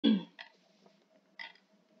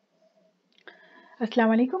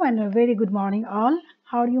Assalamu alaikum and a very good morning all.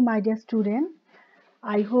 How are you my dear student?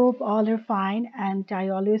 I hope all are fine and I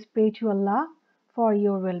always pray to Allah for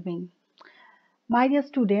your well-being. My dear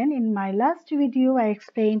student, in my last video I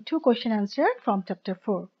explained two question answer from chapter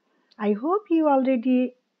 4. I hope you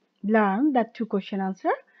already learned that two question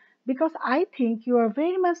answer because I think you are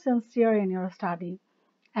very much sincere in your study.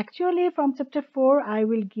 Actually from chapter 4 I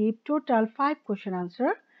will give total 5 question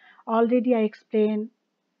answer. Already I explained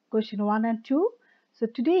question 1 and 2. So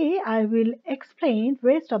today I will explain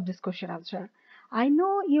rest of this question answer. I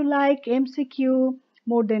know you like MCQ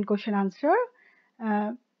more than question answer.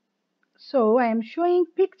 Uh, so I am showing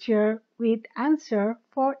picture with answer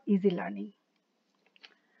for easy learning.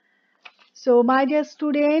 So my dear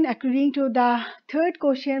student, according to the third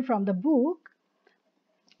question from the book,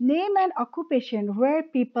 name an occupation where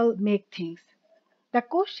people make things. The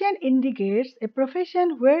question indicates a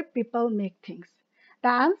profession where people make things. The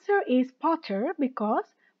answer is potter because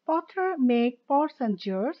potter make pots and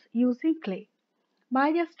jars using clay.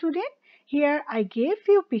 My dear student, here I gave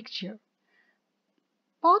you picture.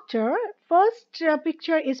 Potter, first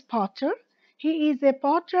picture is potter. He is a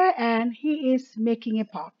potter and he is making a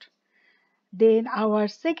pot. Then our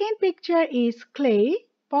second picture is clay.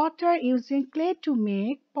 Potter using clay to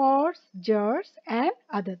make pots, jars and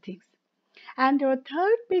other things. And our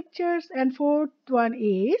third pictures and fourth one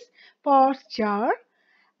is pots jar.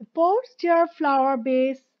 Pots jar, flower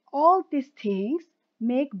base, all these things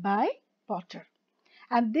made by potter.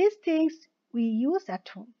 And these things we use at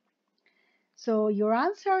home. So your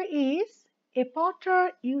answer is a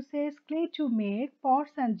potter uses clay to make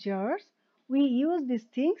pots and jars. We use these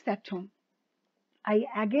things at home. I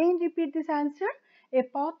again repeat this answer. A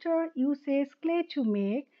potter uses clay to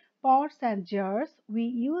make pots and jars. We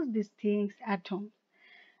use these things at home.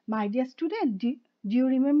 My dear student, do you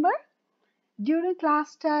remember? During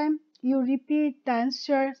class time, you repeat the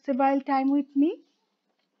answer several times with me.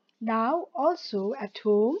 Now also at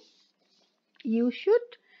home, you should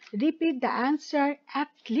repeat the answer at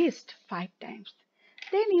least 5 times.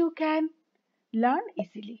 Then you can learn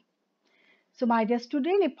easily. So my dear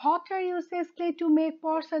student, a potter uses clay to make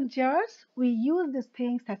pots and jars. We use these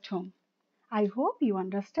things at home. I hope you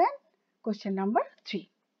understand. Question number 3.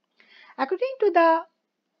 According to the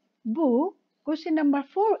book, question number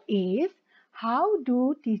 4 is, how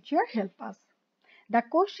do teachers help us? The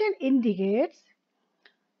question indicates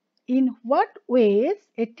in what ways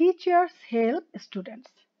a teachers help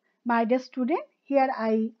students. My dear student, here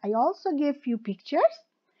I also gave few pictures.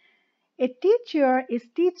 A teacher is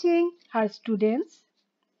teaching her students.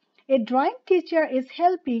 A drawing teacher is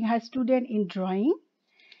helping her student in drawing.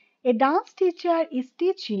 A dance teacher is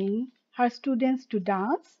teaching her students to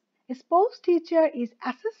dance. A sports teacher is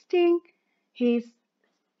assisting his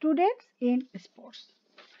students in sports.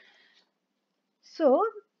 So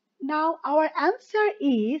now our answer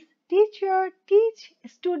is teacher teach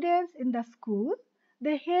students in the school.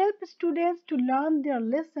 They help students to learn their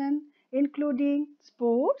lesson including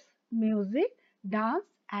sports, music, dance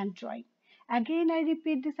and drawing. Again I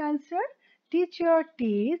repeat this answer. Teacher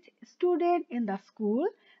teach students in the school.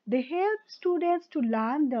 They help students to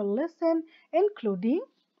learn their lesson including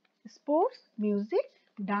sports, music,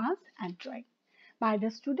 dance and drawing. My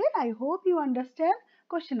dear student, I hope you understand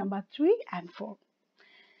question number 3 and 4.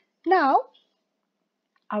 Now,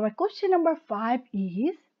 our question number 5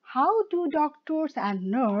 is, how do doctors and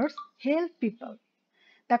nurses help people?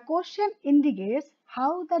 The question indicates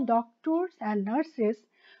how the doctors and nurses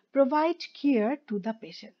provide care to the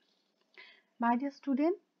patient. My dear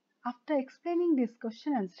student, after explaining this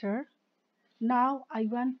question answer, now I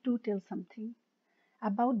want to tell something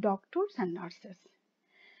about doctors and nurses.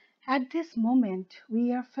 At this moment,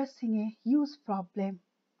 we are facing a huge problem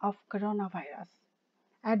of coronavirus.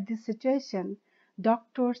 At this situation,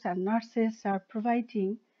 doctors and nurses are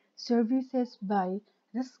providing services by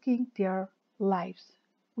risking their lives.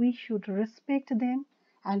 We should respect them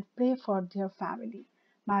and pray for their family.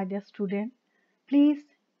 My dear student, please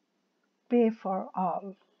pray for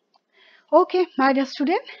all. Okay, my dear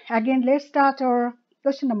student, again let's start our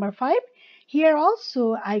question number 5. Here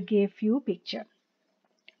also I gave you picture.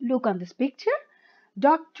 Look on this picture.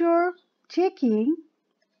 Doctor checking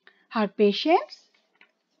her patients.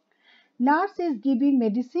 Nurse is giving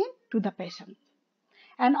medicine to the patient.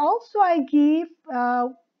 And also I give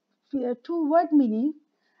two word meaning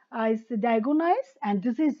as diagnose and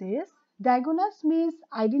diseases. Diagnose means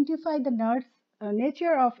identify the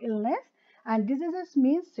nature of illness and diseases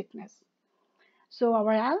means sickness. So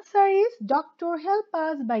our answer is doctor help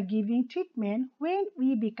us by giving treatment when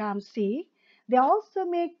we become sick. They also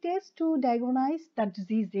make tests to diagnose the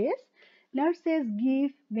diseases. Nurses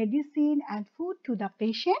give medicine and food to the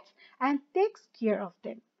patients and takes care of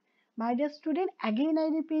them. My dear student, again I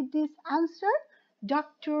repeat this answer.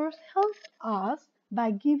 Doctors help us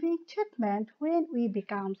by giving treatment when we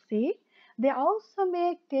become sick. They also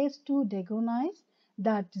make tests to diagnose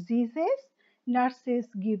the diseases. Nurses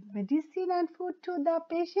give medicine and food to the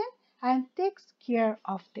patient and takes care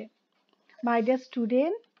of them. My dear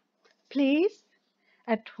student, please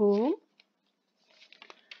at home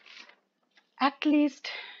at least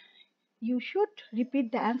you should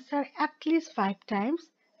repeat the answer at least 5 times,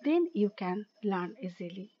 then you can learn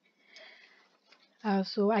easily.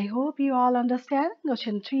 So I hope you all understand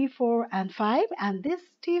question 3, 4 and 5, and this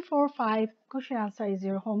 3, 4, 5 question answer is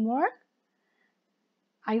your homework.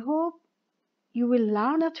 I hope you will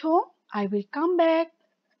learn at home. I will come back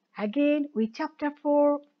again with chapter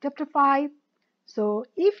 4, chapter 5. So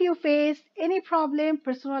if you face any problem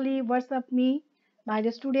personally, WhatsApp me. My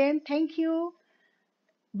dear student, thank you.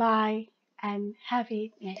 Bye and have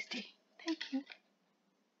a nice day.